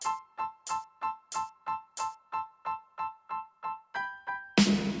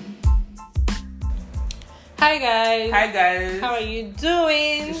Hi guys. Hi guys. How are you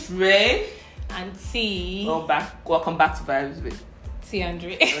doing? It's Ray And T. Welcome back to Vibes with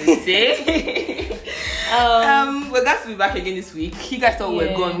Tee&Rae. We're glad to be back again this week. You guys thought we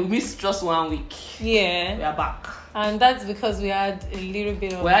were gone. We missed just 1 week. Yeah. We are back. And that's because we had a little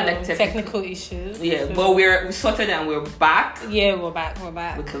bit of technical issues. Yeah, so. but we sorted and we're back. Yeah, we're back.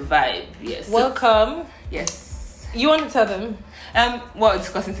 With the vibe. Yes. Welcome. Yes. You want to tell them? What we're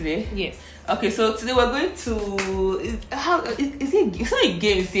discussing today? Yes. Okay, so today we're going to it's not a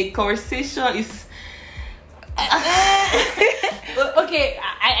game, it's a conversation. It's okay,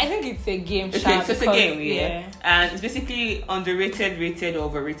 I think it's a game. Okay, so it's a game, yeah. And it's basically underrated, rated, or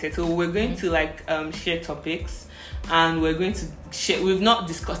overrated. So we're going to share topics, and we're going to share. We've not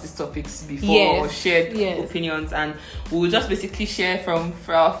discussed these topics before or shared opinions, and we'll just basically share from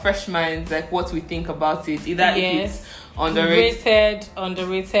our fresh minds like what we think about it, either if it's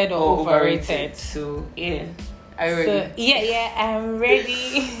underrated, or overrated. So yeah. Are you ready? Yeah, I'm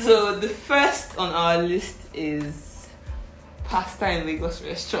ready. So the first on our list is pasta in Lagos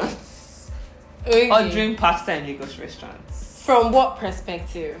restaurants. Okay. Ordering pasta in Lagos restaurants. From what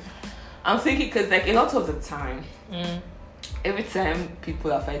perspective? I'm thinking because like a lot of the time, every time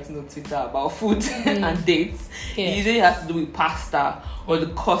people are fighting on Twitter about food and dates, it usually has to do with pasta or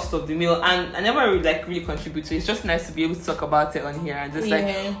the cost of the meal, and I never really contribute to it. It's just nice to be able to talk about it on here and just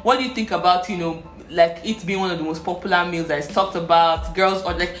like, what do you think about like it being one of the most popular meals that is talked about? Girls,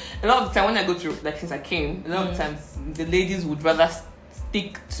 or like a lot of the time when I go to since I came, a lot of times the ladies would rather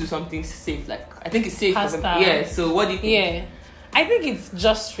stick to something safe. Like I think it's safe pasta. For them. Yeah. So what do you think? Yeah, I think it's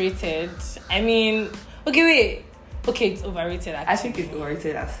just rated. I mean, okay, it's overrated. Actually. I think it's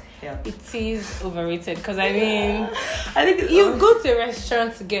overrated as hell. It is overrated because I mean, I think you go to a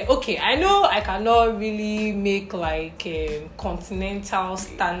restaurant to get. Okay, I know I cannot really make like a continental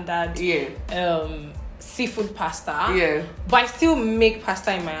standard. Seafood pasta. Yeah. But I still make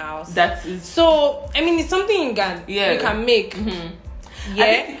pasta in my house. That is so. I mean, it's something you can make. Mm-hmm.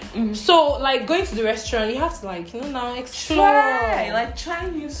 Yeah. So like going to the restaurant, you have to now explore. Try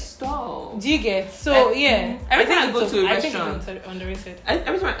new stuff. Do you get? So every time I go to a restaurant, I think it's underrated.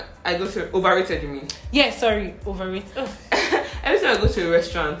 Every time I go to overrated, you mean? Yeah, sorry, overrated. Oh. Every time I go to a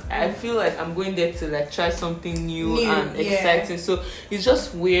restaurant, I feel like I'm going there to try something new and exciting. So it's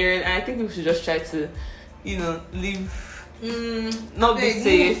just weird, and I think we should just try to, live. Not be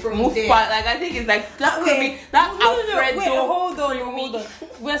safe, move fast. I think it's like that. Wait, hold on.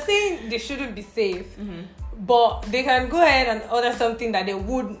 We're saying they shouldn't be safe, but they can go ahead and order something that they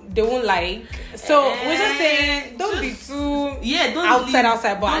won't like. So we're just saying, don't be too don't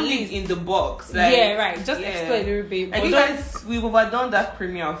outside, but at least in the box. Just explore a little bit. I think guys, we've overdone that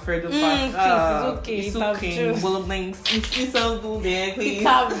creamy Alfredo pasta. It's okay. Bolognese. It's so good there, please.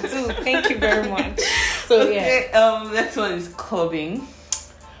 Thank you very much. So next one is clubbing.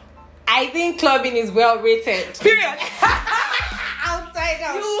 I think clubbing is well rated. Period. Outside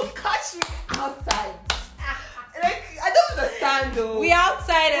house. You catch me outside. I don't understand though. We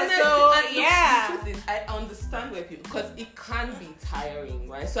outside and so the truth is, I understand where people, because it can be tiring,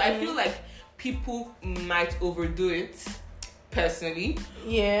 right? So I feel like people might overdo it. Personally,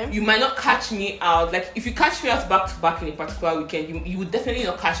 you might not catch me out. Like if you catch me out back to back in a particular weekend, you would definitely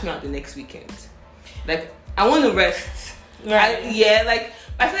not catch me out the next weekend. Like I want to rest. Right?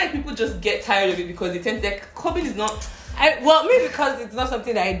 I feel like people just get tired of it because they tend to clubbing is not. Maybe because it's not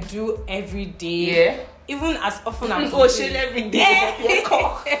something that I do every day. Yeah. Even as often as every day.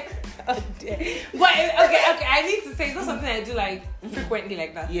 But okay, I need to say it's not something I do frequently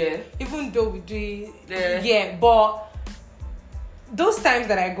like that. Yeah. Even though we do it. But those times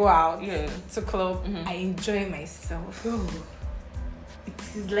that I go out to club, I enjoy myself. It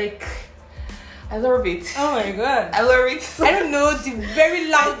is I love it. Oh my god. I love it. I don't know, the very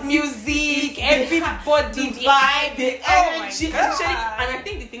loud music, everybody, the vibe, the energy. And I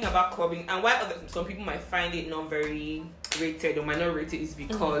think the thing about clubbing, and why some people might find it not very rated or might not rate it, is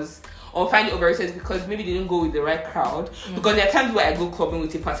because, or find it overrated, is because maybe they don't go with the right crowd. Because there are times where I go clubbing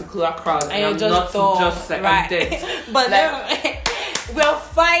with a particular crowd and I'm not just I'm dead. But we're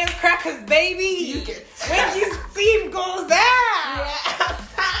firecrackers, baby. You get when your steam goes down.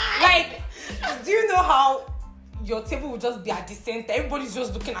 Do you know how your table will just be at the center? Everybody's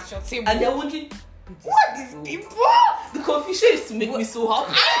just looking at your table. And they're wondering, what is people? The confusion is to make me so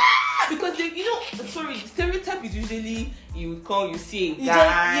happy. Because the stereotype is usually you see a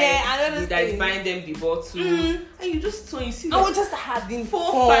guy that is buying them the bottle, and you just see. And we're just having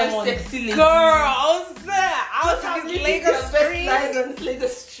 4-5 sexy ladies. Girls, out in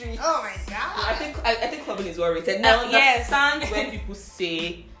Lagos Street. Oh my god! I think clubbing is well rated. I understand when people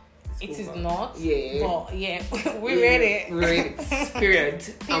say It is not. Yeah. But yeah, we read it. We read it. Period.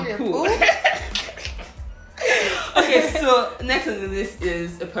 I'm cool. Okay, so next on the list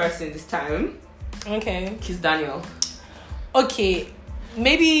is a person this time. Okay. Kiss Daniel. Okay.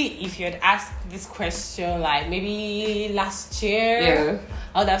 Maybe if you had asked this question like maybe last year,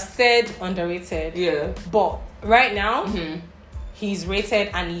 I would have said underrated. Yeah. But right now, he's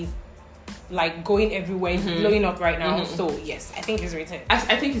rated and he's like going everywhere. He's blowing up right now. So yes, I think he's rated. I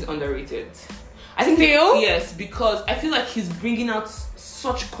think he's underrated. I think yes, because I feel like he's bringing out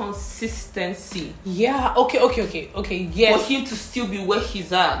such consistency. Yeah. Okay. Yes. For him to still be where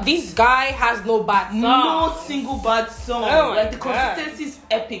he's at. This guy has no bad song. No single bad song. Oh like the consistency is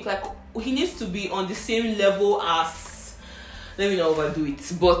epic. Like he needs to be on the same level as. Let me not overdo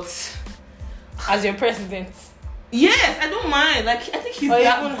it, but as your president. Yes, I don't mind. Like I think he's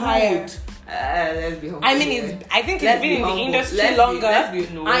that good. Higher. Let's be humble. I mean, I think he's been in the industry longer.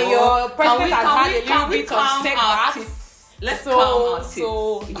 And your president has had a little bit of setbacks. Let's calm artists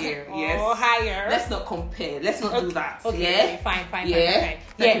here. Yes. Higher. Let's not compare. Let's not do that. Okay. Fine.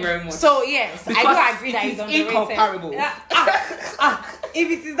 Thank you very much. So yes, because I do agree that he's underrated. Incomparable. If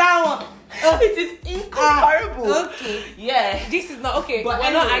it is that one. It is incomparable. Okay. Yeah. This is not okay. But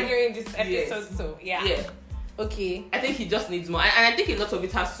we're not arguing this episode, so yeah. Yeah. Okay. I think he just needs more. And I think a lot of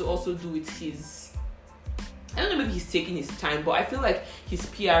it has to also do with his... I don't know, maybe he's taking his time, but I feel like his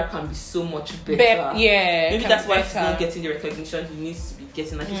PR can be so much better. Maybe that's why he's not getting the recognition he needs to be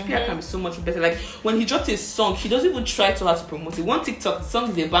getting. Like, his PR can be so much better. Like, when he dropped his song, he doesn't even try to promote it. One TikTok, the song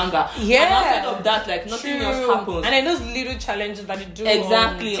is a banger. Yeah. And outside of that, like, nothing else happens. And I know those little challenges that they do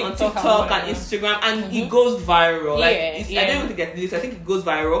exactly on TikTok and Instagram, and it goes viral. Like, I don't even think get this. I think it goes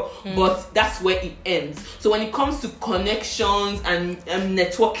viral, but that's where it ends. So when it comes to connections and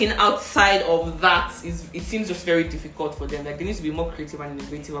networking outside of that, it seems just very difficult for them. Like, they need to be more creative and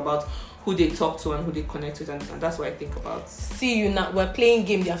innovative about who they talk to and who they connect with, and that's what I think about. See you now. We're playing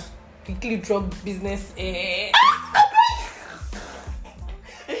game. You have quickly dropped business. Hey,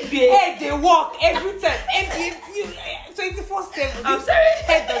 they walk every time. 24/7. I'm sorry.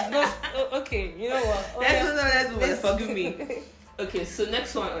 Head does not. Okay, you know what? Let's forgive me. Okay, so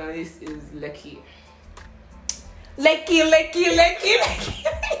next one on this is Lekki. Lekki.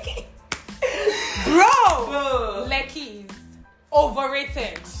 Bro, Lekki is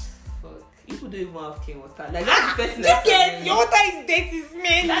overrated. Fuck. People don't even have clean water. Like, that's the first thing. Your water is dirty,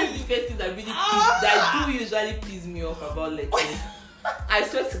 smelly. That's the first thing that really that do usually piss me off about Lekki. I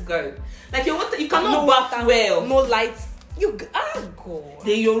swear to God. Like, your water, you cannot bath well. No lights. You God.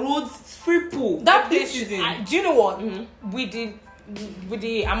 Then your roads, it's free pool. That place is in. Do you know what? With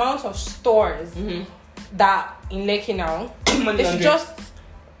the amount of stores that in Lekki now, it's just.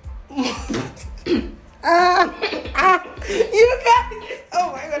 You guys,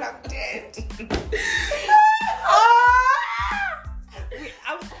 oh my God, I'm dead. Wait,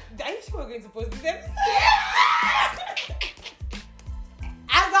 are you sure we're going to post this episode?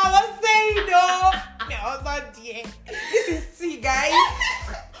 As I was saying, no, I was not there. This is tea, guys.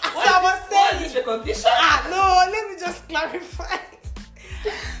 As I was saying, is the condition? No, let me just clarify.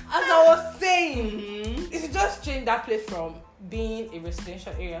 As I was saying, if you just change that place from being a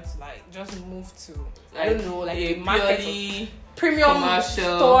residential area to like just move to I don't know, like a market premium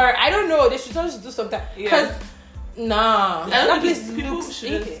commercial store. I don't know. They should just do something because that place looks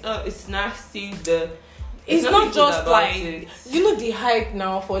it's nasty. It's not just like you know the hype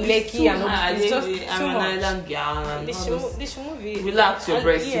now for Lekki and it's just I'm an island girl. They should move it. Relax your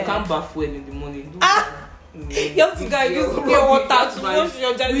breast. You can't bath well in the morning. You have to go use pure water to wash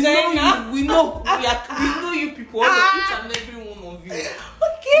your vagina. We know you people. Each and every one of you.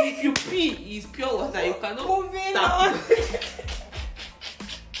 Okay. If you pee, it's pure water. You cannot tap.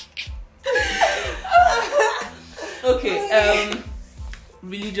 Okay.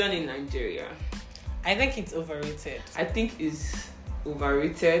 Religion in Nigeria. I think it's overrated. I think it's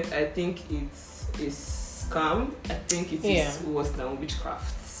overrated. I think it's a scam. I think it is worse than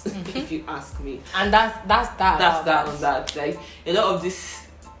witchcraft. If you ask me, and that's that. Like, a lot of these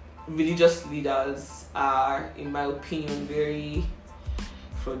religious leaders are, in my opinion, very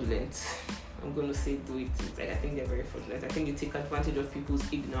fraudulent. I'm gonna say I think they're very fraudulent. I think they take advantage of people's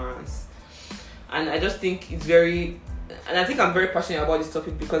ignorance, and I just think it's very. And I think I'm very passionate about this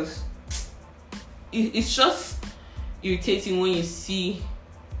topic because it's just irritating when you see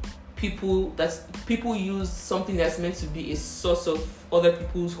people use something that's meant to be a source of other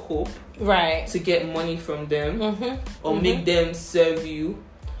people's hope, right, to get money from them, or make them serve you,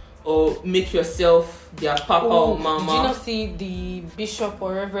 or make yourself their papa or mama. Did you not see the bishop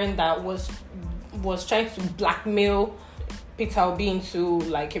or reverend that was trying to blackmail Peter will be into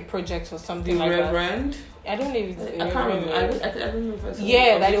like a project or something like Reverend? that. I don't know if it's I can't remember. I don't know if I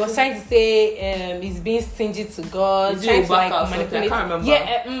saw that he was trying to say he's being stingy to God, trying to like manipulate. I can't remember.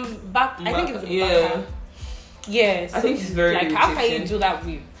 I think it's Baka. Yes. I think it's very like irritating. How can you do that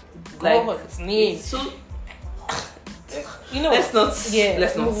with God's name? So you know. Let's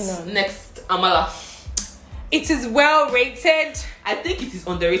not. Next, Amala. It is well rated. I think it is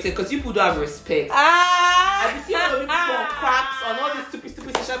underrated because people don't have respect. I've seen all the people on cracks on all these stupid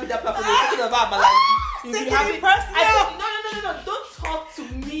social media platforms talking about Amala. No. Don't talk to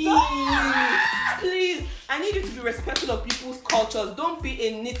me. Please. I need you to be respectful of people's cultures. Don't be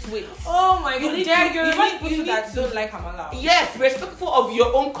a nitwit. Oh my God. You people that don't like Amala. Yes, respectful of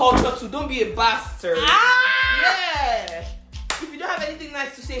your own culture too. Don't be a bastard. Yeah. If you don't have anything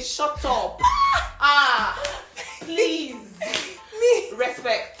nice to say, shut up. Please. Me.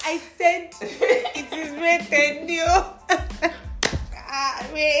 Respect. I said it is rated new.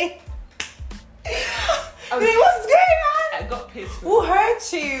 Wait. Wait, what's going on? I got pissed. Who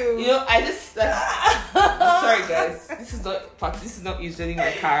hurt you? You know, I just I'm sorry guys. This is not usually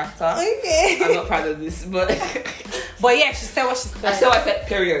my character. Okay. I'm not proud of this, but yeah, she said what she said. I said what I said,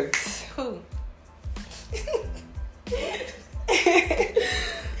 period. Who?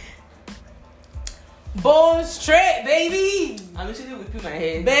 Bone straight, baby. I'm literally whipping my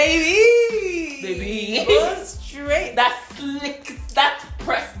head. Baby. Bone straight. That slick, that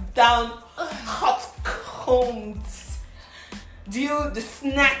pressed down, hot combed. The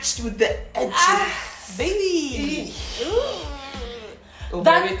snatched with the edges. Baby.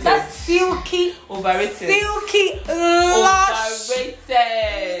 Overrated. That's silky. Overrated. Silky. Lush.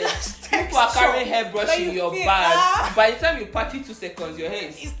 Overrated. People are carrying hairbrush in your bag. By the time you party 2 seconds, your hair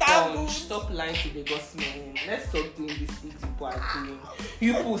is sponge. Stop lying to the gospel. Let's stop doing this thing people are doing.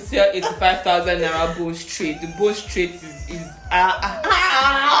 You people sell 85,000 naira bone straight. The bone straight is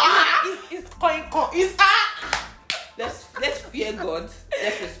it's coin. Let's fear God.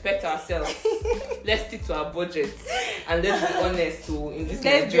 Let's respect ourselves. Let's stick to our budget, and let's be honest in this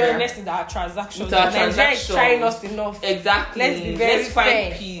Nigeria. Let's be honest in our transactions. Nigeria is trying us enough. Exactly. Let's be very Let's find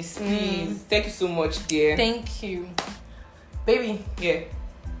fair. peace, please. Thank you so much, dear. Thank you, baby. Yeah.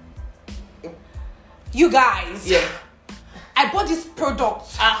 You guys. Yeah. I bought this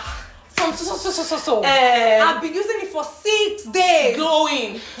product. From so. I've been using it for 6 days.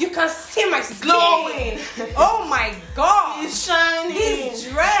 Glowing. You can see my skin. Glowing. Oh my God. It's shining. This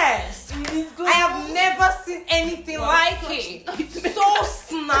dress. I have never seen anything like it. So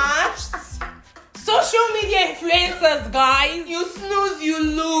snatched. Social media influencers, guys. You snooze, you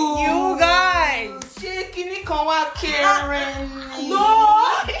lose. You guys. Shaking it, come out, Karen. No.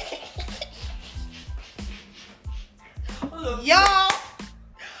 Y'all.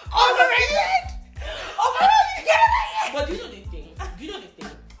 Overrated. But do you know the thing?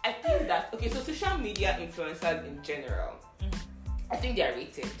 I think that so social media influencers in general, I think they are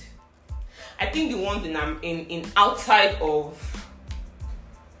rated. I think the ones in outside of.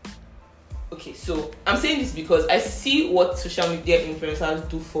 Okay, so I'm saying this because I see what social media influencers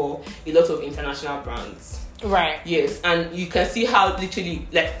do for a lot of international brands. Right. Yes, and you can see how literally,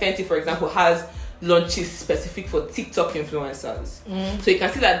 like Fenty, for example, has launches specific for TikTok influencers. So you can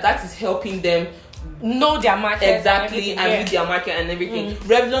see that is helping them know their market exactly and read their market and everything.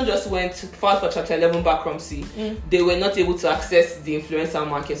 Revlon just went filed for Chapter 11 bankruptcy. They were not able to access the influencer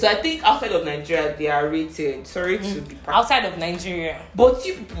market. So I think outside of Nigeria they are rated. Sorry to be outside of Nigeria, but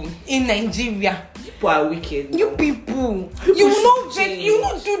you people in Nigeria, people are wicked. You people you will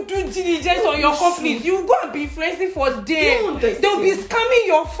not do due diligence on your companies. You go and be influencing for them. They'll be scamming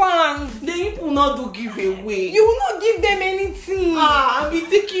your fans. They will not do giveaway. You will not give them anything. I'll be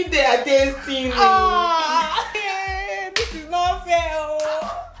taking their destiny. This is not fair.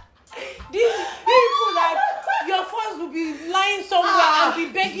 These people that your fans will be lying somewhere and be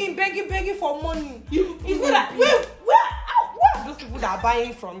begging for money. It's not that where are those people that are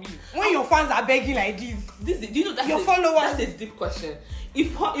buying from you when your fans are begging like this? Do you know that's your followers? That's a deep question.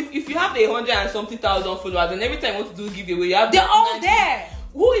 If you have 100 and something thousand followers and every time you want to do giveaway, you have they're all there.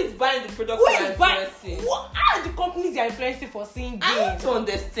 Who is buying the product? Who is buying? What are the companies they are influencing for seeing gains? I want to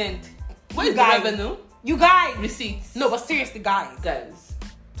understand. Where is the revenue? You guys. Receipts. No, but seriously, guys.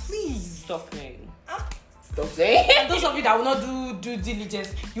 Please. Stop saying. Stop saying. And those of you that will not do due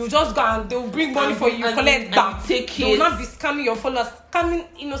diligence, you just go and they will bring money for you, collect back. They will not be scamming your followers, scamming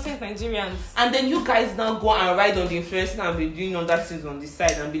innocent Nigerians. And then you guys now go and ride on the influencing and be doing other things on the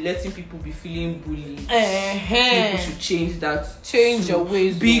side and be letting people be feeling bullied. People should change that. Change your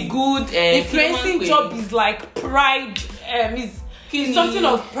ways. Be good. Influencing job is like pride. It's something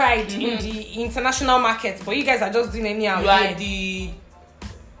of pride in the international market, but you guys are just doing anyhow. You are the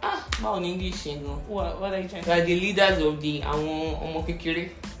not in English, you know. What are you trying to say? You are the leaders of the Omo Kekere.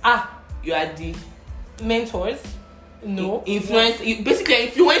 You are the mentors. No. Basically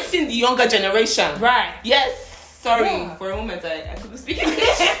influencing the younger generation. Right. Yes. Sorry, for a moment I couldn't speak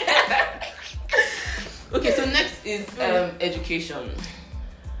English. Okay, so next is education.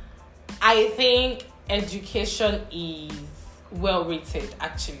 I think education is well rated,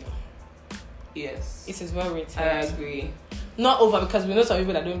 actually. Yes. It is well rated. I agree. Not over, because we know some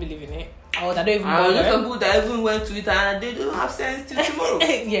people that don't believe in it. Or that don't even bother. I know some people that even went to it and they don't have sense till tomorrow.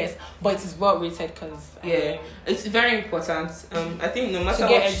 Yes, but it is well rated because it's very important. I think no matter to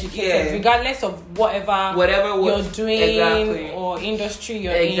get educated, regardless of whatever you're doing or industry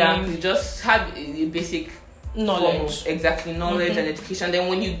you're in, just have a basic knowledge. Knowledge and education. Then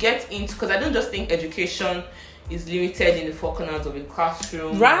when you get into, because I don't just think education is limited in the four corners of a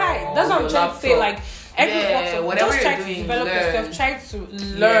classroom. Right, that's what I'm trying to say. Like whatever just try to develop yourself, try to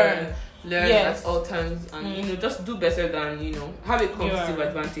learn. Learn at all times, and just do better than have a competitive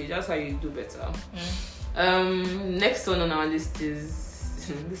advantage. That's how you do better. Next one on our list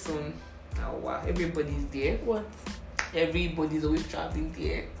is this one. Oh wow, everybody's there. What? Everybody's always traveling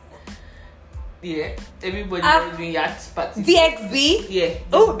there. Yeah, everybody's doing yacht parties. DXB. Yeah.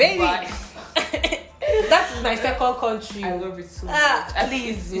 Oh baby. That's my second country. I love it so much. I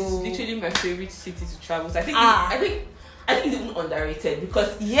think it's literally my favorite city to travel. So I think it's even underrated,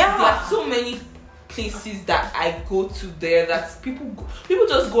 because there are so many places that I go to there that people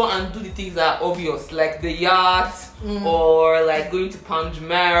just go and do the things that are obvious, like the yacht or like going to Palm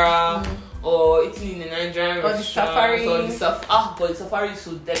Jumeirah or eating in a Nigerian restaurant, the safari. But the safari is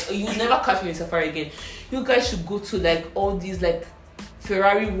so dead. You will never catch me in safari again. You guys should go to like all these like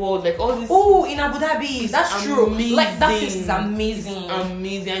Ferrari World, like all this. Oh, in Abu Dhabi. That's true. Like that place is amazing. It's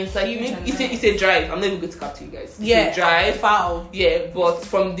amazing. And it's like it's a drive. I'm not even going to capture you guys. It's a drive. Foul. Yeah, but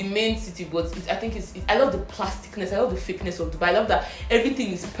from the main city. But I think I love the plasticness. I love the thickness of Dubai. I love that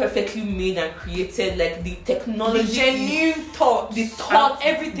everything is perfectly made and created. Like the technology, the genuine thought,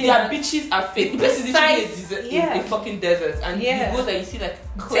 everything. Their beaches are fake. This is literally a fucking desert, and you go there, you see like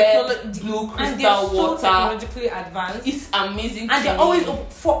clear blue crystal water. So technologically advanced. It's amazing, and they're always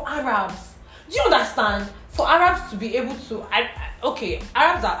for Arabs. Do you understand? For Arabs to be able to,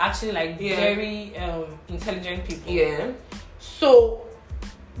 Arabs are actually like very intelligent people. Yeah. So,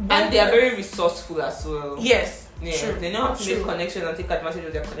 and they are very resourceful as well. Yes. Yeah. True. They know how to make connections and take advantage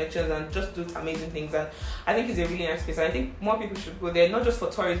of their connections and just do amazing things. And I think it's a really nice place. And I think more people should go there, not just for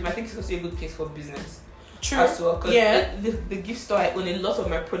tourism. I think it's also a good place for business. True. As well, because the gift store, I own a lot of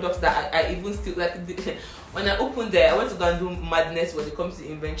my products that I even still like. When I opened there, I went to go and do madness when it comes to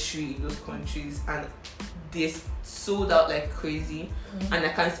inventory in those countries, and they sold out like crazy. And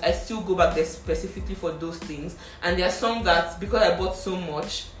I still go back there specifically for those things. And there are some that, because I bought so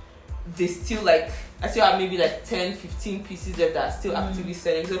much, they still I still have maybe like 10-15 pieces left that are still actively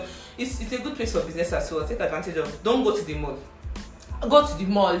selling. So it's a good place for business as well. Take advantage of. Don't go to the mall. Go to the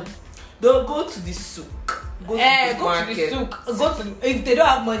mall. Don't go to the souk. Go to the souk. If they don't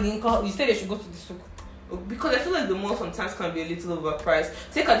have money, you say they should go to the souk. Because I feel like the mall sometimes can be a little overpriced.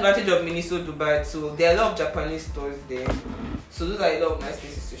 Take advantage of Miniso Dubai too. There are a lot of Japanese stores there, so those are a lot of nice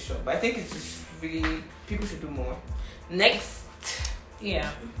places to shop. But I think it's just really, people should do more. Next,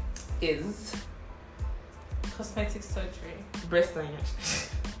 is cosmetic surgery, breast and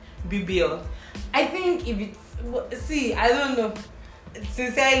BBL. I think if it's I don't know.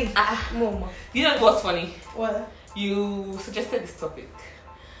 Sincerely, Mama. You know what's funny? What? You suggested this topic.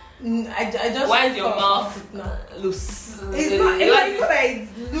 I just. Why is your mouth loose? It's not like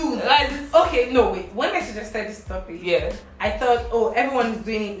it's loose. Okay, no wait. When I suggested this topic, I thought, everyone is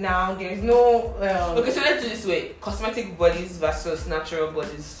doing it now. There is no. Okay, so let's do this way: cosmetic bodies versus natural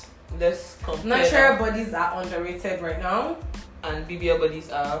bodies. Let's compare. Natural bodies are underrated right now. And BBL bodies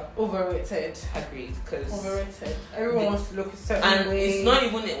are overrated. Agreed, because overrated. Everyone wants to look a certain way. It's not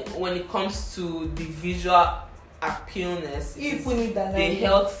even when it comes to the visual appealness. The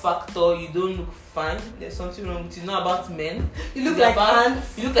health factor. You don't look fine. There's something wrong with you. Not about men. You look like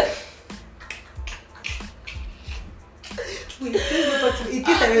ants. You look like. In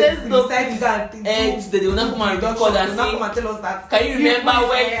case I decide that they will not come and record and tell us that. Can you remember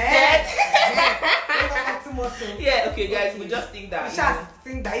when you said? Yeah, okay, guys, we just think that.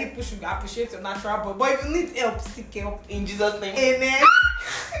 Think that people should appreciate your natural body, but if you need help, seek help in Jesus' name. Amen.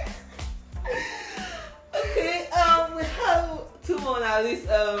 Okay, we have two more on our list.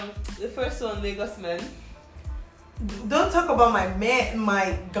 The first one, Lagos men. Don't talk about my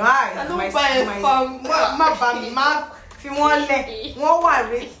guys. I don't buy If you want one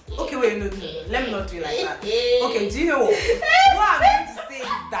worry. Okay, wait, no. Let me not do it like that. Okay, do you know what? What I'm going to say is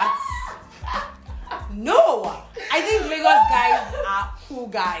that no, I think Lagos guys are cool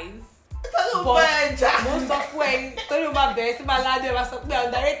guys. But most of when talking about best,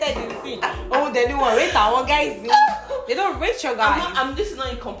 underrated in scene. Oh, they don't want rate our guys. They don't rate your guys. I'm just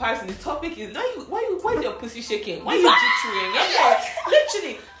not in comparison. The topic is why is your pussy shaking? Why are you jittering? Yeah,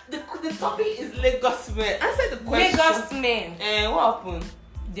 literally. The topic is Lagos men. Answer the question. Lagos men. What happened?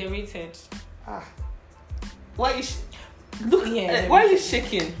 They rated. Why you? Why are you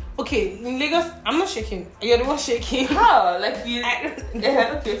shaking? Okay, in Lagos, I'm not shaking. You're the one shaking. How? Like you?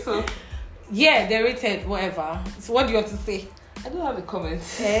 Okay, so. Yeah, they're rated, whatever. So what do you want to say? I don't have a comment.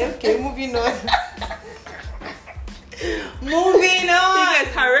 Okay, moving on. Moving on.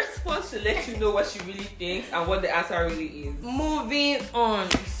 Because her response should let you know what she really thinks and what the answer really is. Moving on.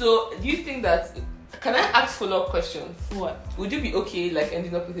 So, do you think that... Can I ask follow-up questions? What? Would you be okay, like,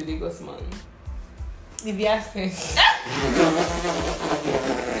 ending up with a Lagos man? With the accent.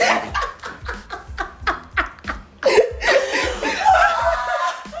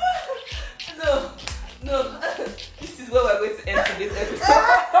 No. This is where we're going to end today's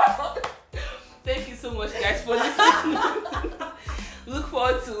episode. Thank you so much, guys, for listening. Look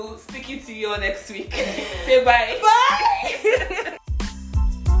forward to speaking to you all next week. Say bye. Bye.